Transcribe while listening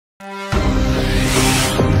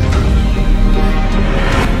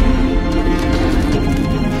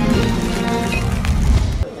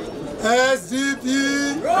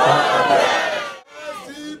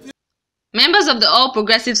of the All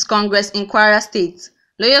Progressives Congress in Kwara State,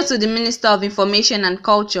 loyal to the Minister of Information and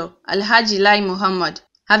Culture, Alhaji Lai Muhammad,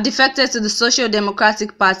 have defected to the Social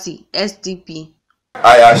Democratic Party, SDP.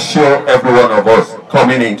 I assure every one of us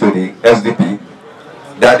coming into the SDP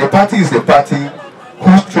that the party is a party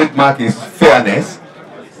whose trademark is fairness,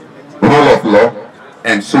 rule of law,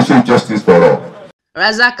 and social justice for all.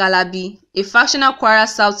 Razak Alabi, a factional Kwara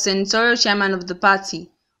South senatorial chairman of the party,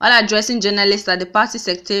 while addressing journalists at the party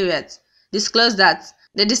secretariat, disclosed that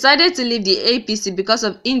they decided to leave the APC because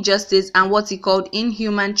of injustice and what he called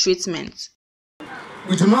inhuman treatment.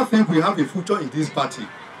 We do not think we have a future in this party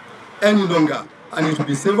any longer, and it will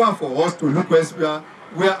be safer for us to look elsewhere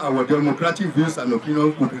where our democratic views and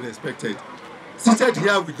opinions will be respected. Seated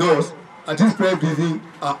here with us at this prayer briefing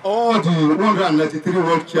are all the 193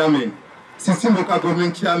 world chairmen, 16 local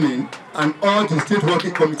government chairmen, and all the state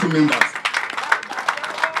working committee members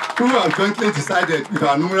who have jointly decided with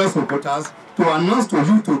our numerous supporters to announce to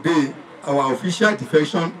you today our official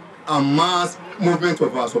defection and mass movement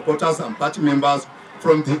of our supporters and party members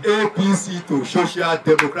from the APC to Social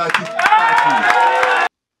Democratic Party.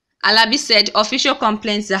 Alabi said official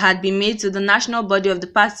complaints that had been made to the national body of the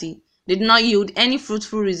party did not yield any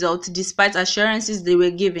fruitful results despite assurances they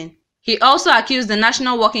were given. He also accused the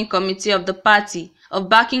National Working Committee of the party of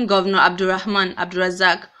backing Governor Abdurrahman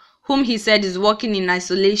Abdurazak, whom he said is working in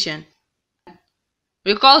isolation.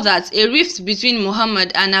 Recall that a rift between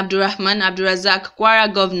Muhammad and Abdurrahman Abdurazak,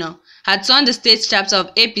 Kwara governor, had turned the state chapter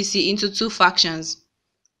of APC into two factions.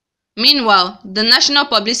 Meanwhile, the National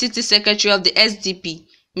Publicity Secretary of the SDP,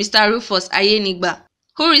 Mr. Rufus Ayenigba,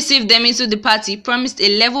 who received them into the party, promised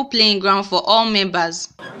a level playing ground for all members.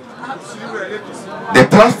 The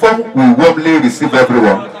platform will warmly receive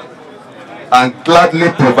everyone and gladly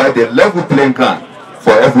provide a level playing ground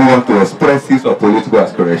for everyone to express his or political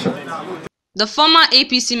aspiration. The former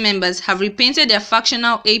APC members have repainted their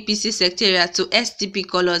factional APC secretariat to SDP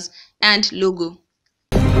colors and logo.